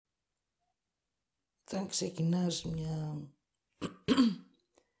Όταν ξεκινάς μια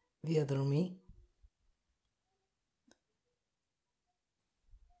διαδρομή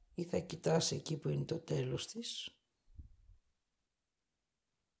ή θα κοιτάς εκεί που είναι το τέλος της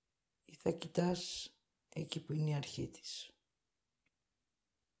ή θα κοιτάς εκεί που είναι η αρχή της.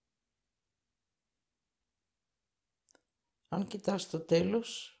 Αν κοιτάς το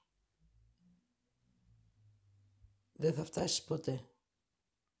τέλος, δεν θα φτάσεις ποτέ.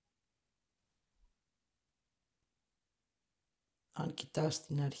 Αν κοιτάς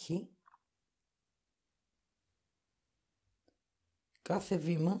την αρχή, κάθε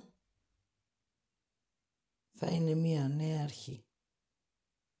βήμα θα είναι μία νέα αρχή.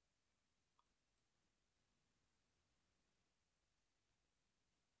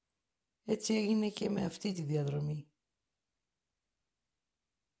 Έτσι έγινε και με αυτή τη διαδρομή.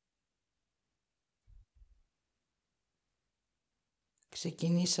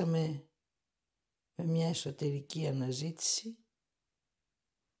 Ξεκινήσαμε με μια εσωτερική αναζήτηση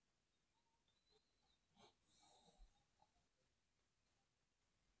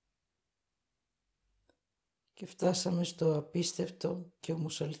και φτάσαμε στο απίστευτο και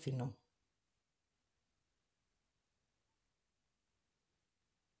όμως αληθινό.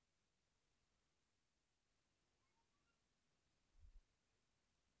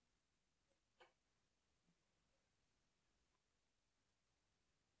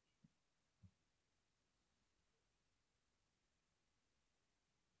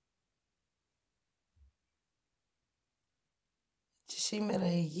 Σήμερα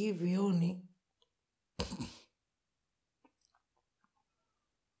η γη βιώνει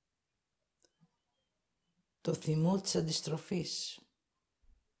το θυμό της αντιστροφής.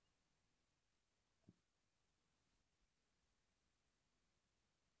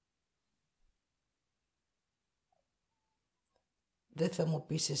 Δεν θα μου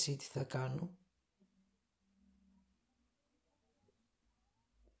πεις εσύ τι θα κάνω.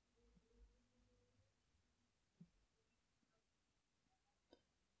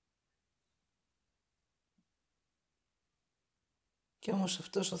 Κι όμως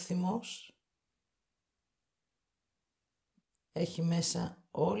αυτός ο θυμός έχει μέσα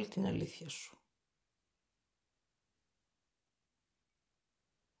όλη την αλήθεια σου.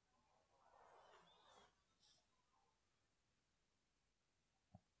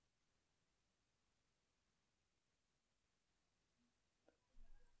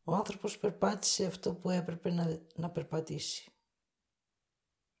 Ο άνθρωπος περπάτησε αυτό που έπρεπε να περπατήσει.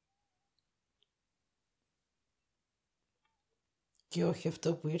 Και όχι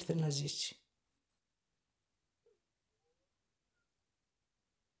αυτό που ήρθε να ζήσει.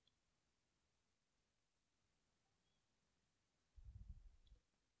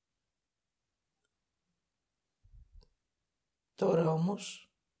 Τώρα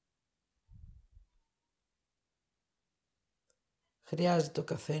όμως χρειάζεται ο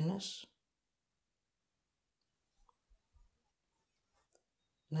καθένας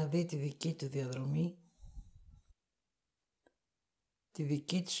να δει τη δική του διαδρομή, τη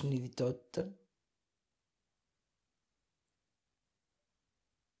δική του συνειδητότητα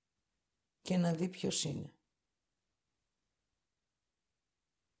και να δει ποιος είναι.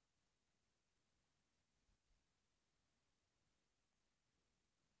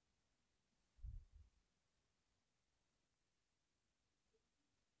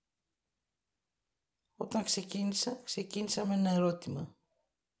 Όταν ξεκίνησα με ένα ερώτημα.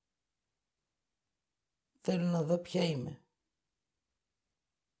 Θέλω να δω ποια είμαι.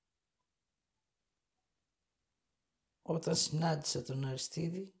 Όταν συνάντησα τον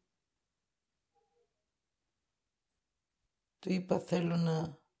Αριστείδη, του είπα θέλω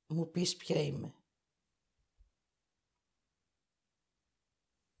να μου πεις ποια είμαι.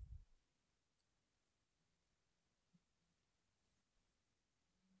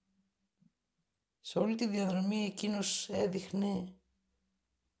 Σε όλη τη διαδρομή εκείνος έδειχνε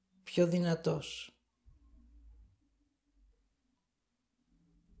πιο δυνατός.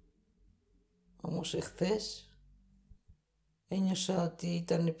 Όμως εχθές ένιωσα ότι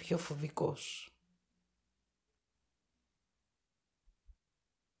ήταν πιο φοβικός.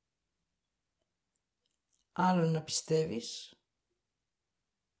 Άλλο να πιστεύεις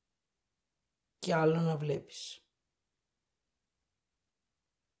και άλλο να βλέπεις.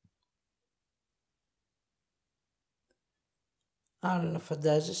 Άλλο να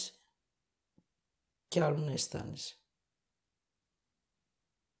φαντάζεσαι και άλλο να αισθάνεσαι.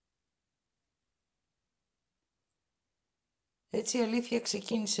 Έτσι η αλήθεια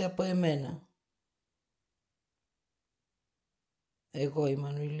ξεκίνησε από εμένα. Εγώ η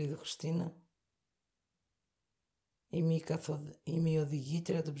Μανουηλίδου Χριστίνα είμαι η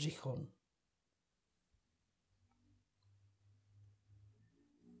οδηγήτρια των ψυχών.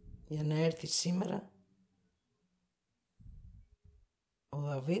 για να έρθει σήμερα ο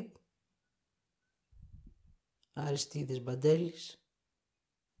Δαυίδ Αριστείδης Μπαντέλης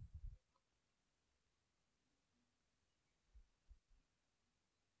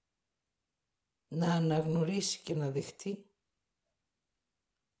να αναγνωρίσει και να δεχτεί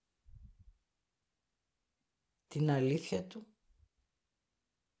την αλήθεια του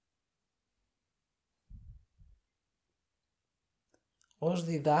ως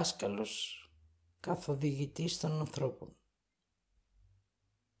διδάσκαλος καθοδηγητής των ανθρώπων.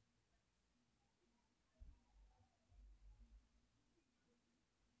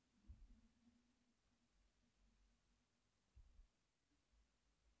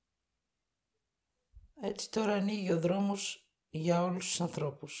 Έτσι τώρα ανοίγει ο δρόμος για όλους τους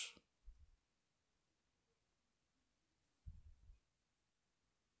ανθρώπους.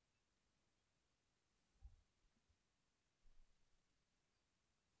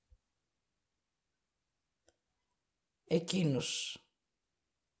 Εκείνος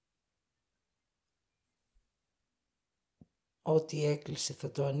ό,τι έκλεισε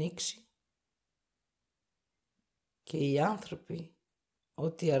θα το ανοίξει και οι άνθρωποι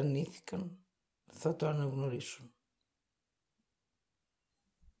ό,τι αρνήθηκαν θα το αναγνωρίσουν.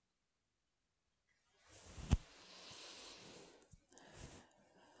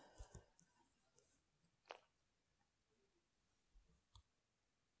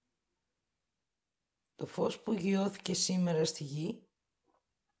 Το φως που γιώθηκε σήμερα στη γη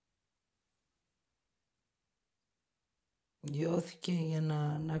γιώθηκε για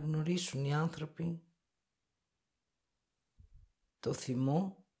να αναγνωρίσουν οι άνθρωποι το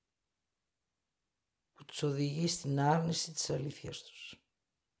θυμό που τους οδηγεί στην άρνηση της αλήθειας τους.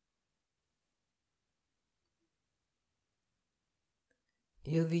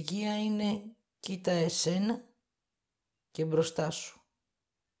 Η οδηγία είναι κοίτα εσένα και μπροστά σου.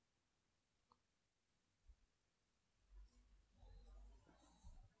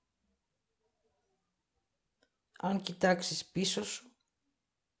 Αν κοιτάξεις πίσω σου,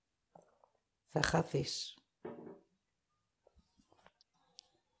 θα χαθείς.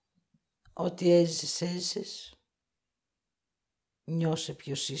 Ό,τι έζησες, νιώσε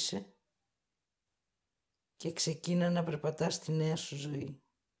ποιος είσαι και ξεκίνα να περπατάς τη νέα σου ζωή.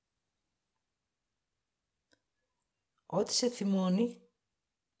 Ό,τι σε θυμώνει,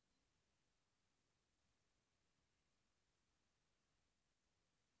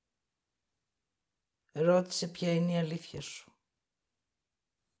 ρώτησε ποια είναι η αλήθεια σου.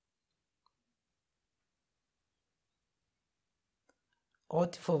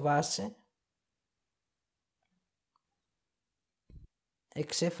 Ό,τι φοβάσαι,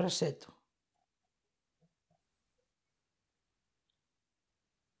 εξέφρασέ το.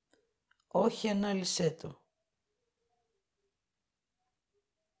 Όχι ανάλυσέ το.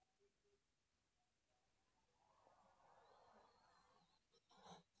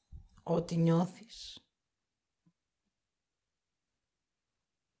 Ό,τι νιώθεις,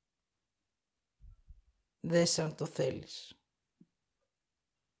 δες αν το θέλεις.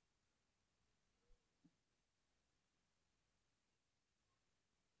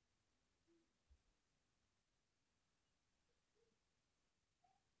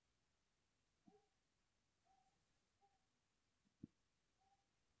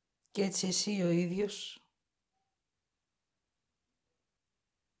 Και έτσι εσύ ο ίδιος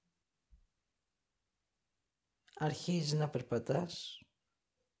αρχίζεις να περπατάς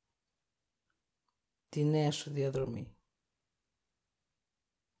τη νέα σου διαδρομή.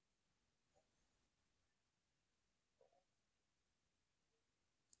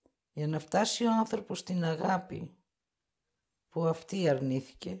 Για να φτάσει ο άνθρωπος στην αγάπη που αυτή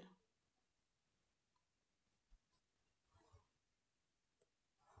αρνήθηκε,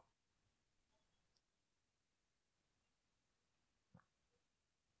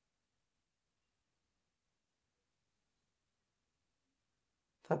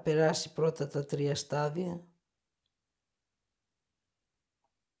 θα περάσει πρώτα τα 3 στάδια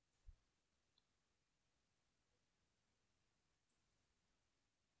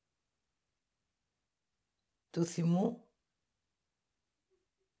του θυμού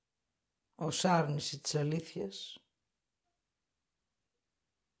ως άρνηση της αλήθειας,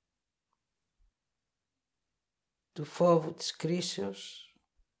 του φόβου της κρίσεως,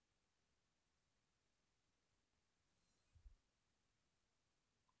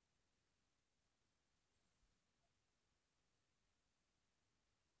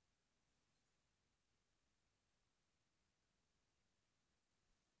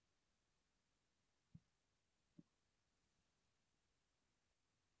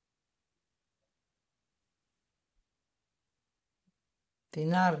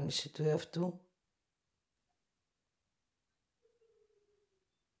 την άρνηση του εαυτού,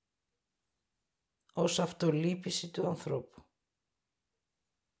 ως αυτολύπηση του ανθρώπου.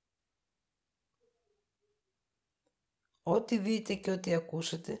 Ό,τι δείτε και ό,τι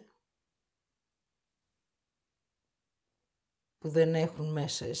ακούσετε που δεν έχουν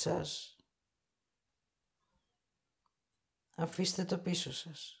μέσα εσάς, αφήστε το πίσω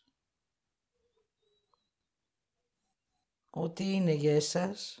σας. Ό,τι είναι για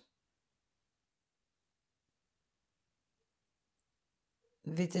εσάς,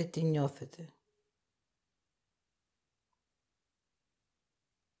 δείτε τι νιώθετε.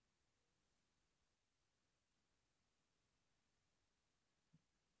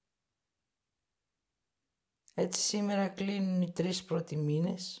 Έτσι σήμερα κλείνουν οι 3 πρώτοι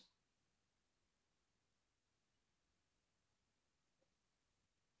μήνες.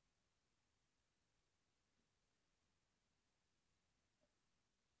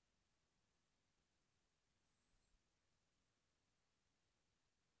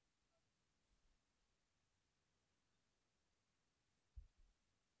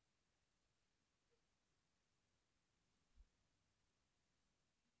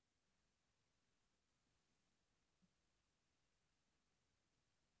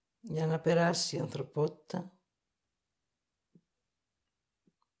 Για να περάσει η ανθρωπότητα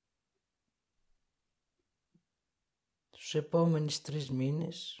τους επόμενους 3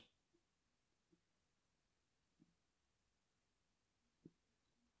 μήνες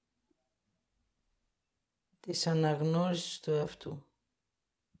της αναγνώρισης του εαυτού.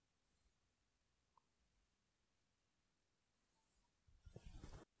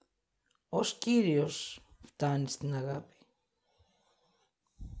 Ως Κύριος φτάνει στην αγάπη.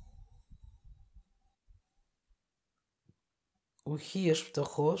 Ουχή ως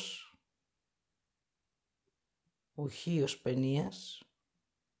φτωχός, ουχή ως παινίας,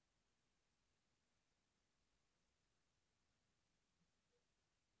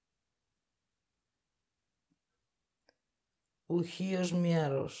 ουχή ως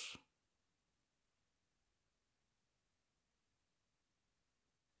μυαρός.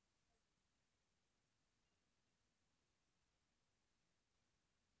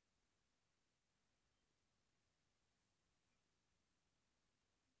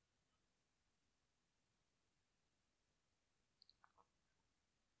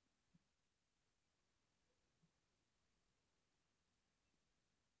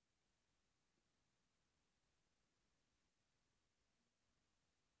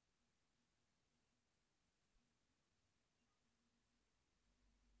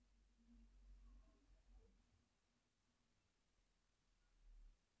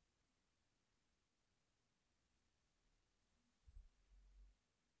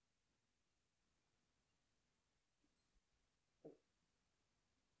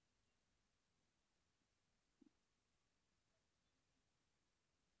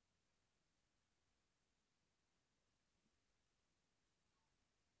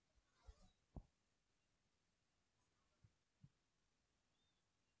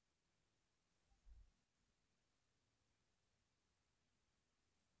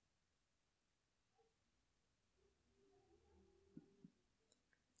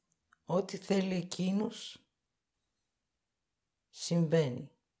 Ό,τι θέλει εκείνος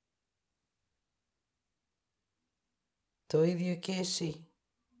συμβαίνει. Το ίδιο και εσύ.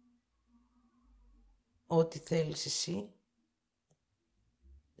 Ό,τι θέλεις εσύ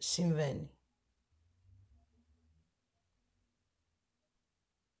συμβαίνει.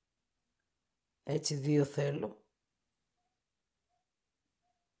 Έτσι 2 θέλω.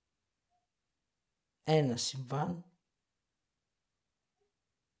 1 συμβάν.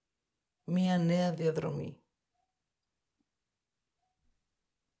 1 νέα διαδρομή.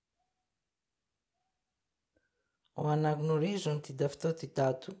 Ο αναγνωρίζον την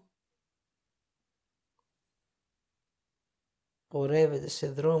ταυτότητά του πορεύεται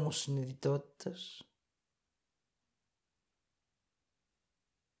σε δρόμους συνειδητότητας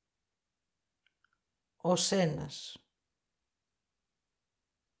ως ένας.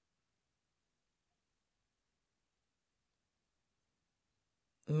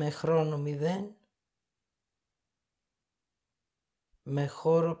 Με χρόνο 0, με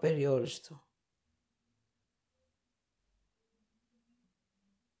χώρο περιόριστο.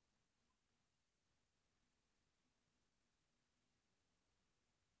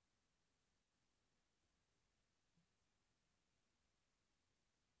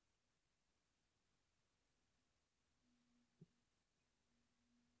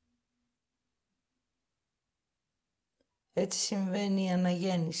 Έτσι συμβαίνει η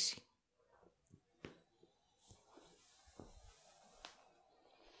αναγέννηση.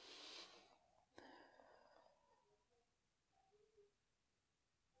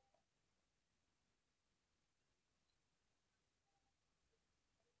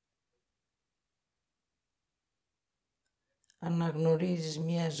 αναγνωρίζεις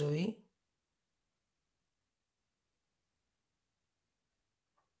μια ζωή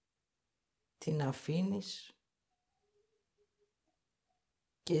την αφήνεις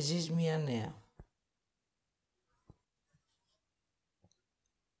και ζεις μια νέα.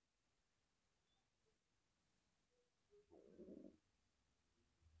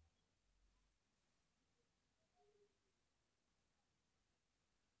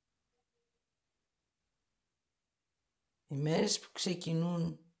 Οι μέρες που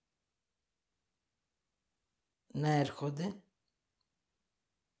ξεκινούν να έρχονται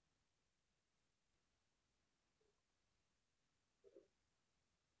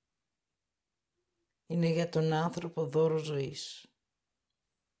είναι για τον άνθρωπο δώρο ζωής.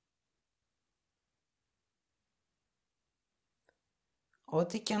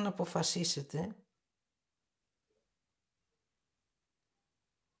 Ό,τι και αν αποφασίσετε,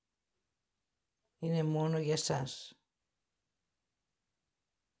 είναι μόνο για σας.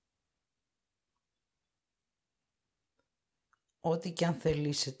 Ό,τι και αν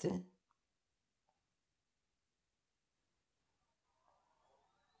θελήσετε,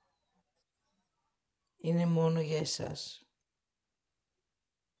 είναι μόνο για εσάς.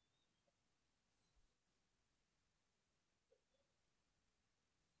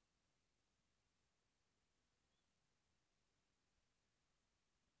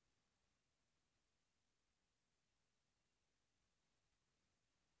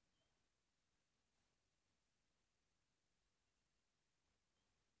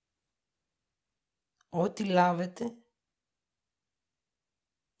 Ό,τι λάβετε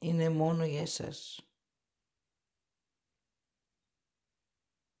είναι μόνο για εσάς.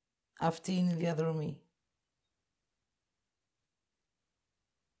 Αυτή είναι η διαδρομή.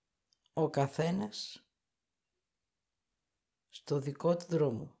 Ο καθένας στο δικό του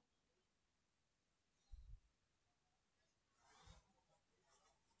δρόμο.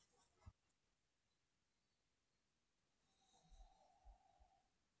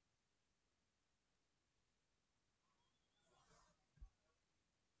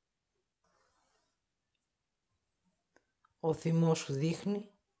 Ο θυμός σου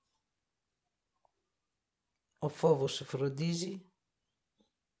δείχνει, ο φόβος σε φροντίζει,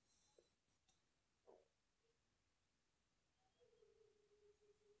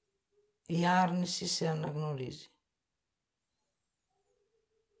 η άρνηση σε αναγνωρίζει.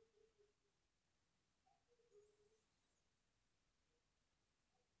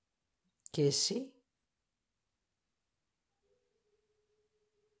 Και εσύ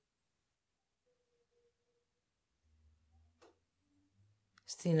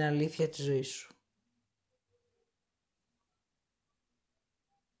στην αλήθεια της ζωής σου.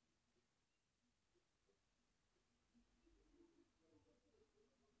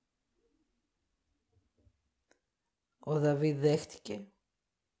 Ο Δαυίδ δέχτηκε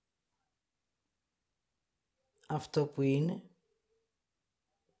αυτό που είναι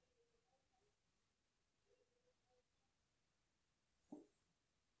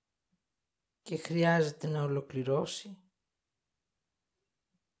και χρειάζεται να ολοκληρώσει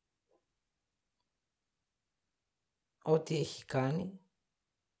ό,τι έχει κάνει,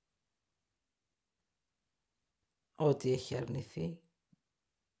 ό,τι έχει αρνηθεί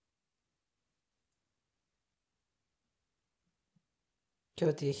και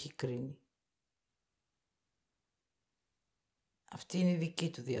ό,τι έχει κρίνει. Αυτή είναι η δική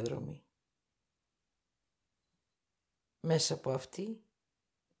του διαδρομή. Μέσα από αυτή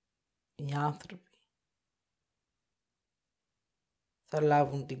οι άνθρωποι θα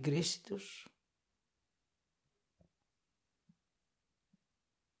λάβουν την κρίση τους,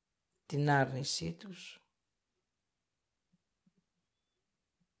 την άρνησή τους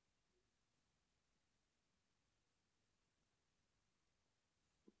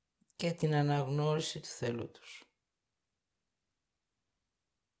και την αναγνώριση του θέλου τους.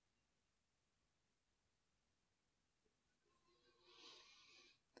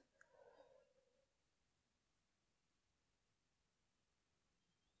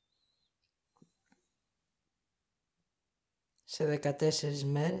 Σε 14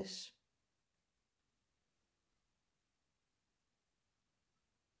 μέρες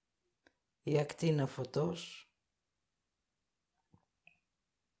η ακτίνα φωτός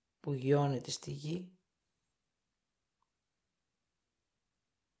που γιώνεται στη γη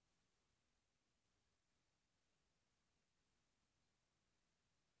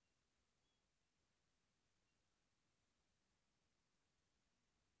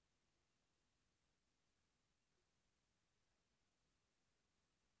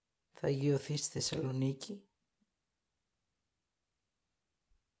θα γιωθεί στη Θεσσαλονίκη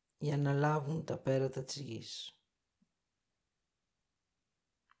για να λάβουν τα πέρατα της γης.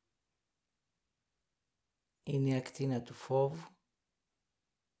 είναι η ακτίνα του φόβου,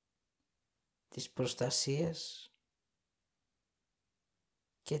 της προστασίας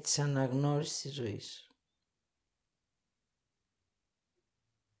και της αναγνώρισης της ζωής.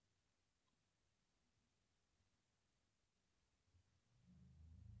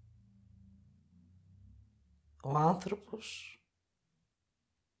 Ο άνθρωπος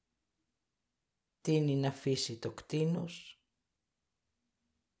τείνει να αφήσει το κτήνος,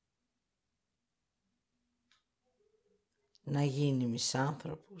 να γίνει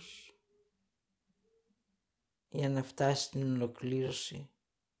μισάνθρωπος για να φτάσει στην ολοκλήρωση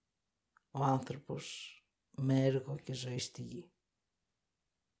ο άνθρωπος με έργο και ζωή στη γη.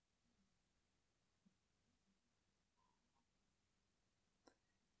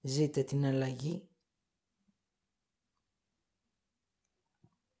 Ζείτε την αλλαγή,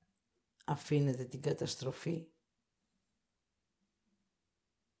 αφήνετε την καταστροφή,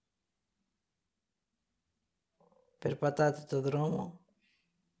 περπατάτε το δρόμο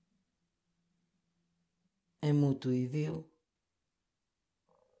εμού του ιδίου,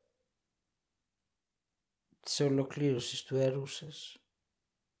 της ολοκλήρωσης του έργου σας,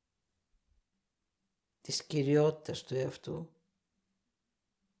 της κυριότητας του εαυτού,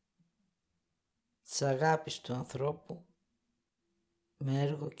 της αγάπης του ανθρώπου με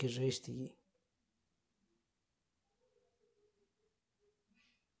έργο και ζωή στη γη.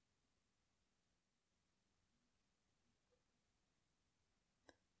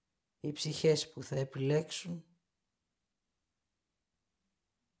 Οι ψυχές που θα επιλέξουν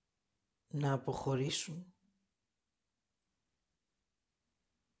να αποχωρήσουν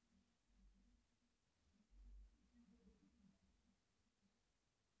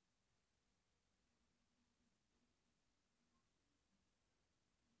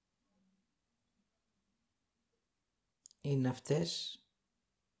είναι αυτές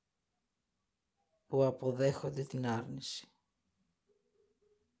που αποδέχονται την άρνηση.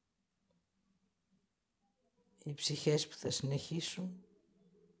 Οι ψυχές που θα συνεχίσουν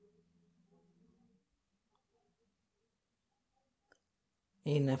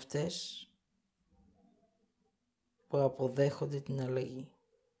είναι αυτές που αποδέχονται την αλλαγή.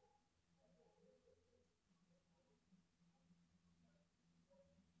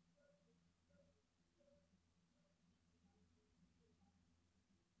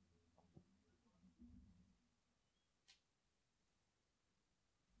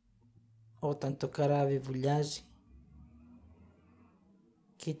 Όταν το καράβι βουλιάζει,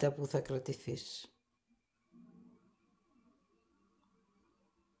 κοίτα που θα κρατηθείς.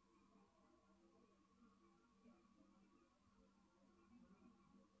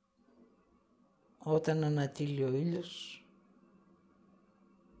 Όταν ανατείλει ο ήλιος,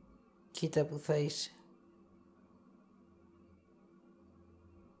 κοίτα που θα είσαι.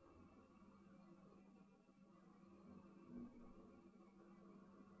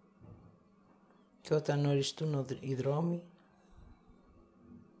 Και όταν οριστούν οι δρόμοι,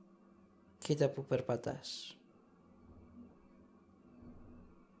 κοίτα που περπατάς.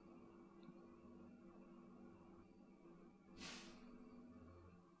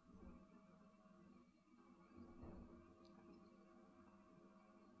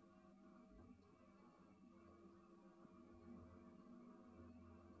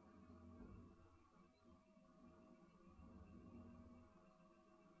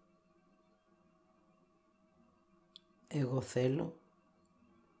 Εγώ θέλω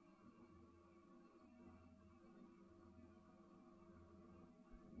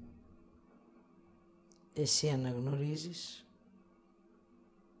εσύ αναγνωρίζεις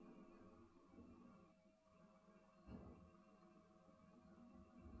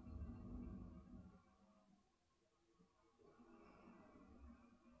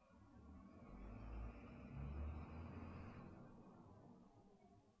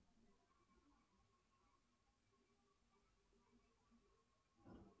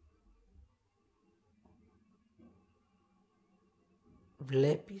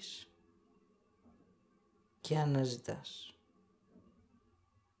βλέπεις και αναζητάς.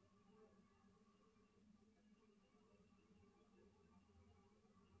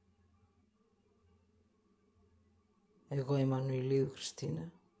 Εγώ Εμμανουηλίου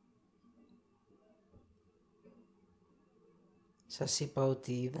Χριστίνα σας είπα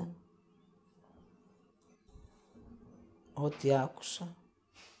ό,τι είδα, ό,τι άκουσα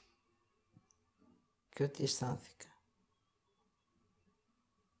και ό,τι αισθάνθηκα.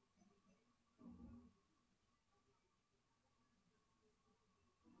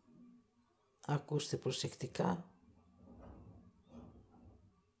 Ακούστε προσεκτικά,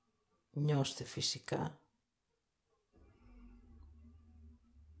 νιώστε φυσικά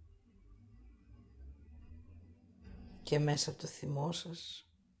και μέσα από το θυμό σας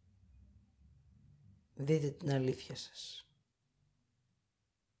δείτε την αλήθεια σας.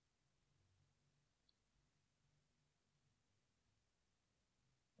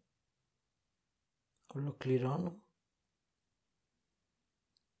 Ολοκληρώνω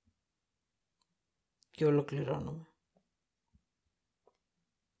και ολοκληρώνομαι.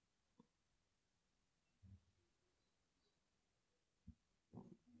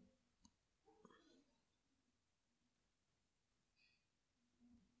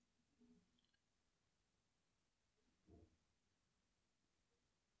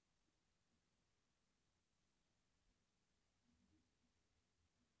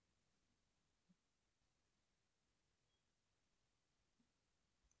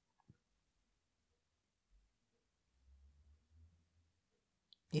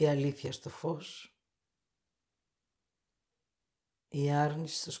 Η αλήθεια στο φως, η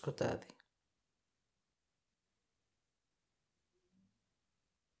άρνηση στο σκοτάδι.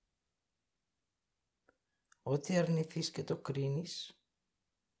 Ό,τι αρνηθείς και το κρίνεις,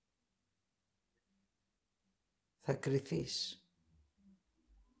 θα κριθείς.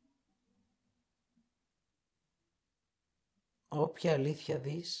 Όποια αλήθεια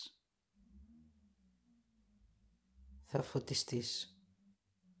δεις, θα φωτιστείς.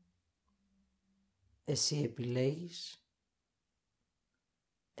 Εσύ επιλέγεις,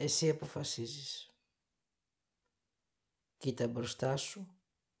 εσύ αποφασίζεις. Κοίτα μπροστά σου,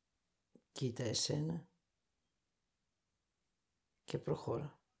 κοίτα εσένα και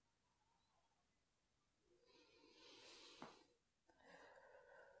προχώρα.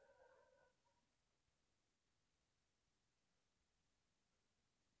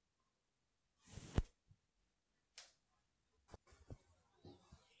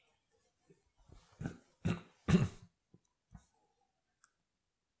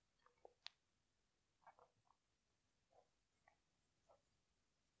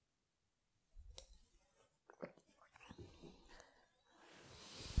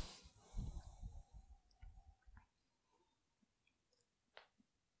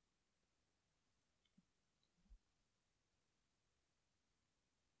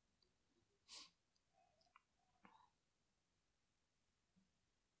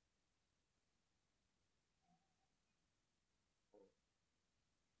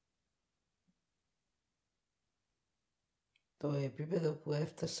 Το επίπεδο που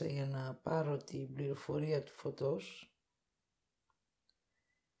έφτασα για να πάρω την πληροφορία του φωτός,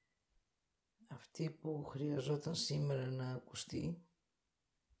 αυτή που χρειαζόταν σήμερα να ακουστεί,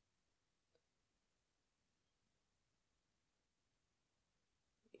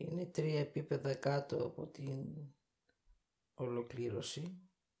 είναι 3 επίπεδα κάτω από την ολοκλήρωση.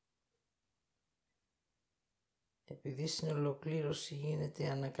 Επειδή στην ολοκλήρωση γίνεται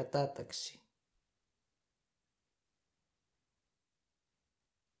ανακατάταξη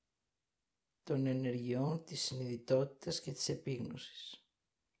των ενεργειών, της συνειδητότητας και της επίγνωσης.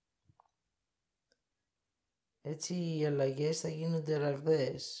 Έτσι οι αλλαγές θα γίνονται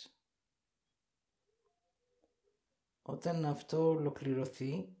ραγδαίες. Όταν αυτό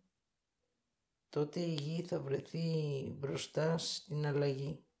ολοκληρωθεί, τότε η γη θα βρεθεί μπροστά στην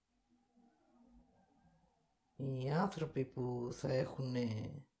αλλαγή. Οι άνθρωποι που θα έχουν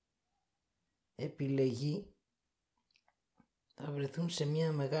επιλεγεί θα βρεθούν σε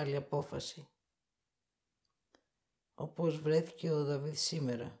μια μεγάλη απόφαση, όπως βρέθηκε ο Δαυίδ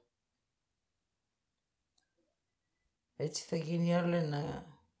σήμερα. Έτσι θα γίνει άλλο ένα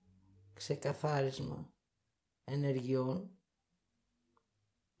ξεκαθάρισμα ενεργειών,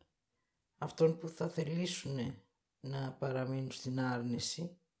 αυτών που θα θελήσουν να παραμείνουν στην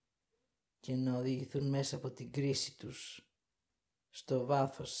άρνηση και να οδηγηθούν μέσα από την κρίση τους στο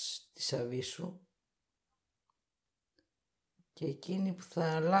βάθος της αβύσσου, και εκείνοι που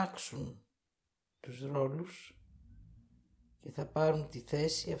θα αλλάξουν τους ρόλους και θα πάρουν τη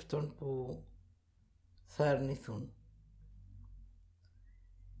θέση αυτών που θα αρνηθούν.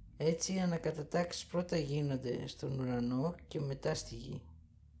 Έτσι οι ανακατατάξεις πρώτα γίνονται στον ουρανό και μετά στη γη.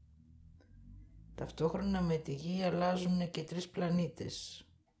 Ταυτόχρονα με τη γη αλλάζουν και 3 πλανήτες.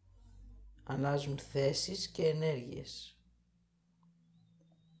 Αλλάζουν θέσεις και ενέργειες.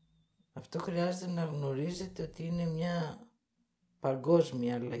 Αυτό χρειάζεται να γνωρίζετε ότι είναι μια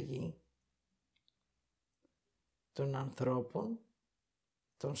παγκόσμια αλλαγή των ανθρώπων,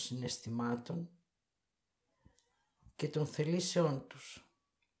 των συναισθημάτων και των θελήσεών τους.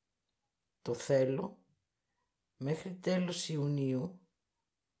 Το θέλω μέχρι τέλος Ιουνίου,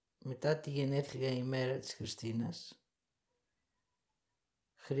 μετά τη γενέθλια ημέρα της Χριστίνας,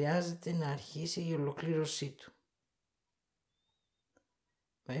 χρειάζεται να αρχίσει η ολοκλήρωσή του.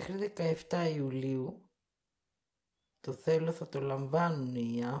 Μέχρι 17 Ιουλίου το θέλω θα το λαμβάνουν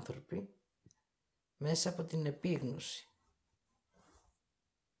οι άνθρωποι μέσα από την επίγνωση.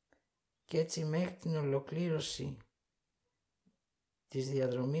 Και έτσι μέχρι την ολοκλήρωση της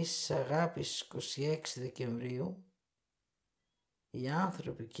διαδρομής της αγάπης 26 Δεκεμβρίου, οι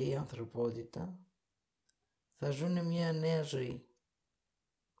άνθρωποι και η ανθρωπότητα θα ζουν μια νέα ζωή.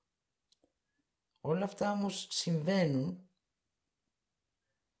 Όλα αυτά όμως συμβαίνουν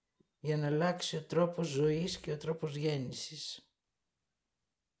για να αλλάξει ο τρόπος ζωής και ο τρόπος γέννησης.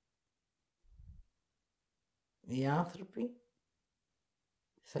 Οι άνθρωποι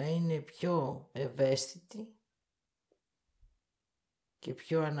θα είναι πιο ευαίσθητοι και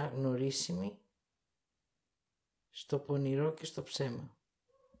πιο αναγνωρίσιμοι στο πονηρό και στο ψέμα.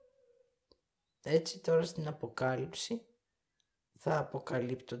 Έτσι τώρα στην Αποκάλυψη θα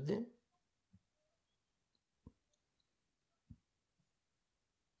αποκαλύπτονται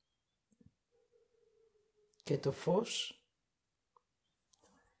και το φως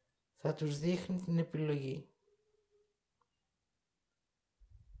θα τους δείχνει την επιλογή.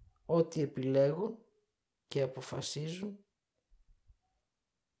 Ό,τι επιλέγουν και αποφασίζουν,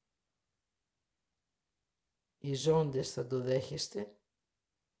 οι ζώντες θα το δέχεστε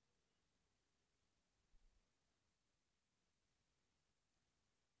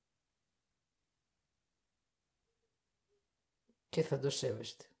και θα το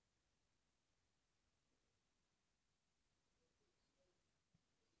σέβεστε.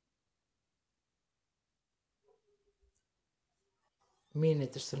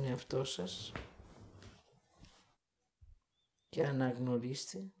 Μείνετε στον εαυτό σας και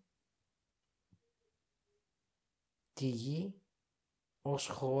αναγνωρίστε τη γη ως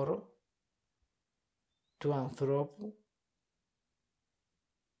χώρο του ανθρώπου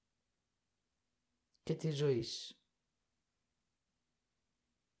και της ζωής.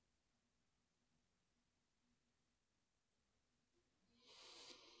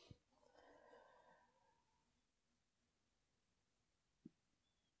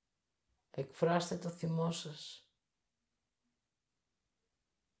 Εκφράστε το θυμό σας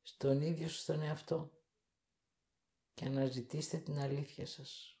στον ίδιο σας τον εαυτό και αναζητήστε την αλήθεια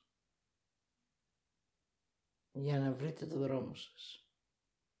σας για να βρείτε το δρόμο σας.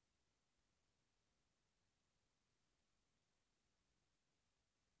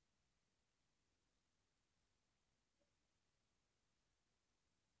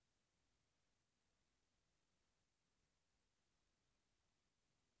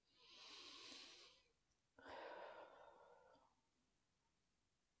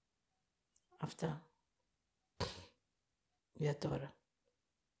 Αυτά για τώρα.